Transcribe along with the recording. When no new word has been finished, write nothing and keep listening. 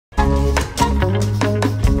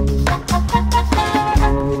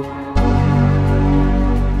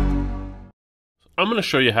I'm going to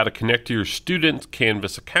show you how to connect to your student's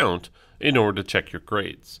Canvas account in order to check your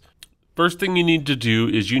grades. First thing you need to do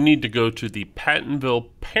is you need to go to the Pattonville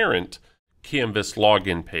Parent Canvas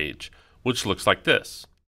login page, which looks like this.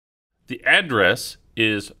 The address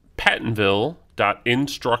is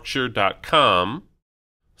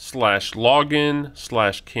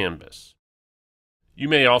pattonville.instructure.com/login/Canvas. You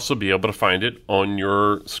may also be able to find it on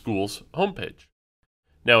your school's homepage.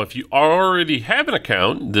 Now, if you already have an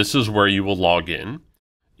account, this is where you will log in.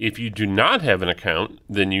 If you do not have an account,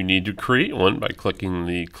 then you need to create one by clicking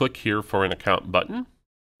the Click Here for an Account button.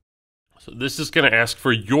 So this is going to ask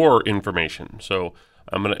for your information. So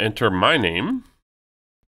I'm going to enter my name,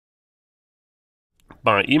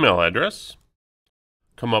 my email address,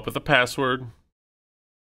 come up with a password,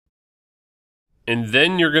 and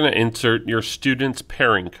then you're going to insert your student's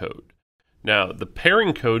pairing code. Now, the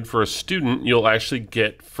pairing code for a student you'll actually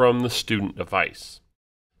get from the student device.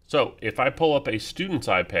 So if I pull up a student's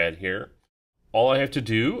iPad here, all I have to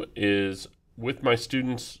do is, with my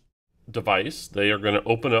student's device, they are going to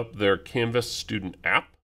open up their Canvas student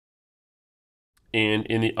app. And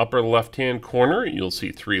in the upper left-hand corner, you'll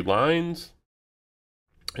see 3 lines.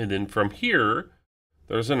 And then from here,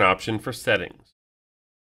 there's an option for settings.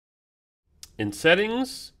 In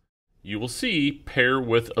settings, you will see Pair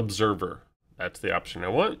with Observer. That's the option I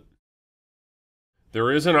want.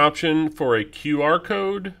 There is an option for a QR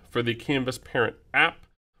code for the Canvas Parent app,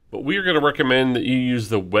 but we are going to recommend that you use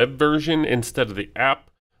the web version instead of the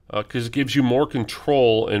app because it gives you more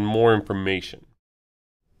control and more information.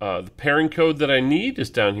 The pairing code that I need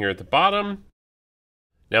is down here at the bottom.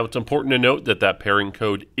 Now, it's important to note that that pairing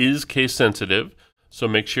code is case sensitive, so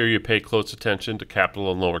make sure you pay close attention to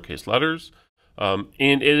capital and lowercase letters.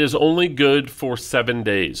 And it is only good for 7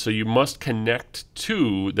 days, so you must connect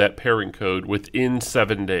to that pairing code within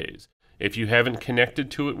 7 days. If you haven't connected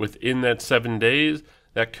to it within that 7 days,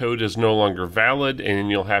 that code is no longer valid, and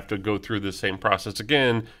you'll have to go through the same process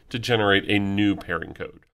again to generate a new pairing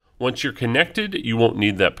code. Once you're connected, you won't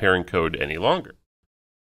need that pairing code any longer.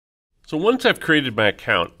 So once I've created my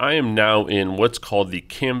account, I am now in what's called the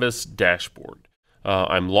Canvas dashboard.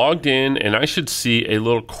 I'm logged in, and I should see a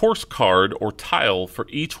little course card or tile for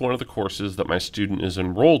each one of the courses that my student is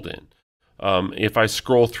enrolled in. If I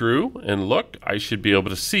scroll through and look, I should be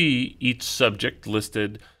able to see each subject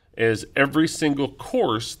listed, as every single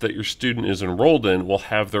course that your student is enrolled in will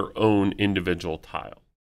have their own individual tile.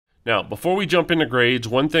 Now, before we jump into grades,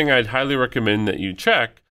 one thing I'd highly recommend that you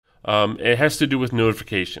check, it has to do with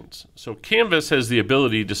notifications. So Canvas has the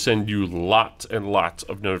ability to send you lots and lots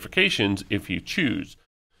of notifications if you choose.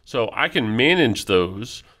 So I can manage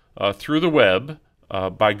those through the web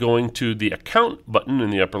by going to the Account button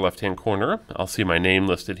in the upper left-hand corner. I'll see my name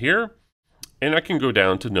listed here, and I can go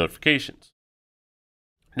down to Notifications.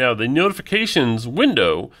 Now, the Notifications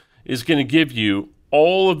window is going to give you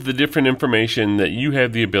all of the different information that you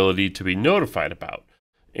have the ability to be notified about,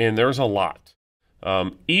 and there's a lot.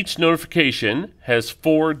 Each notification has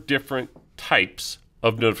 4 different types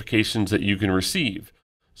of notifications that you can receive.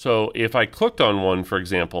 So if I clicked on one, for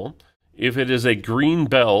example, if it is a green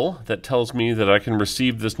bell that tells me that I can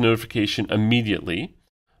receive this notification immediately,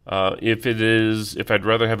 if I'd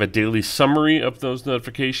rather have a daily summary of those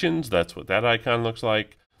notifications, that's what that icon looks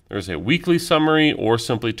like. There's a weekly summary, or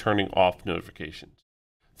simply turning off notifications.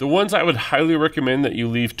 The ones I would highly recommend that you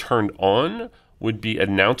leave turned on would be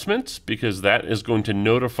announcements, because that is going to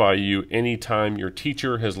notify you anytime your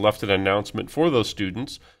teacher has left an announcement for those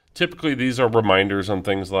students. Typically, these are reminders on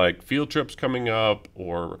things like field trips coming up,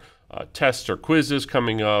 or tests or quizzes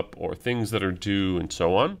coming up, or things that are due, and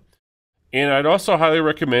so on. And I'd also highly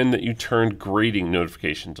recommend that you turn grading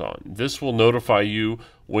notifications on. This will notify you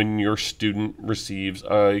when your student receives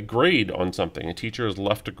a grade on something. A teacher has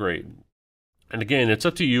left a grade. And again, it's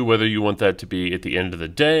up to you whether you want that to be at the end of the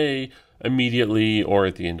day, immediately, or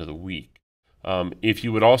at the end of the week. If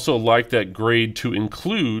you would also like that grade to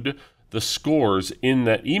include the scores in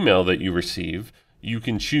that email that you receive, you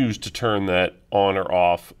can choose to turn that on or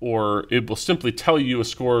off, or it will simply tell you a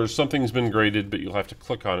score, something's been graded, but you'll have to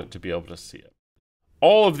click on it to be able to see it.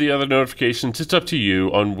 All of the other notifications, it's up to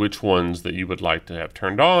you on which ones that you would like to have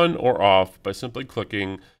turned on or off by simply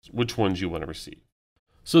clicking which ones you want to receive.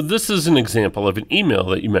 So this is an example of an email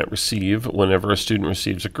that you might receive whenever a student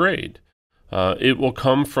receives a grade. It will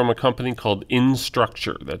come from a company called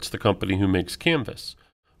Instructure. That's the company who makes Canvas.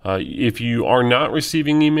 If you are not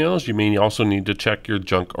receiving emails, you may also need to check your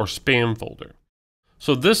junk or spam folder.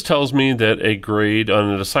 So this tells me that a grade on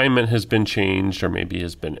an assignment has been changed or maybe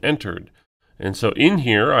has been entered. And so in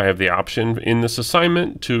here, I have the option in this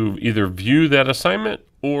assignment to either view that assignment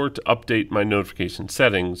or to update my notification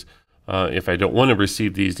settings if I don't want to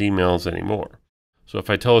receive these emails anymore. So if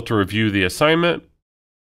I tell it to review the assignment,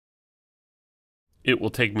 it will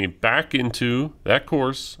take me back into that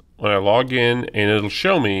course when I log in, and it'll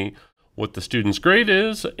show me what the student's grade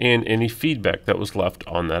is and any feedback that was left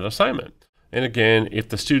on that assignment. And again, if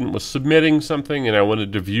the student was submitting something and I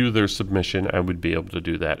wanted to view their submission, I would be able to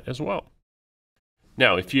do that as well.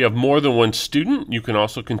 Now, if you have more than one student, you can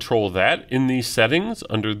also control that in these settings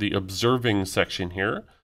under the Observing section here.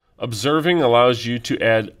 Observing allows you to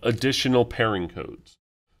add additional pairing codes.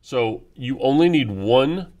 So you only need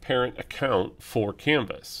one parent account for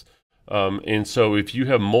Canvas. And so if you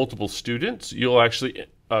have multiple students, you'll actually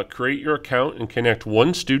create your account and connect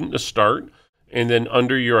one student to start. And then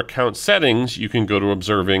under your account settings, you can go to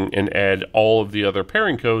Observing and add all of the other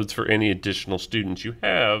pairing codes for any additional students you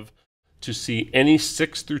have to see any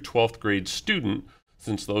 6th through 12th grade student,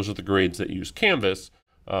 since those are the grades that use Canvas,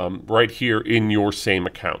 right here in your same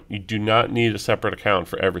account. You do not need a separate account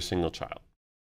for every single child.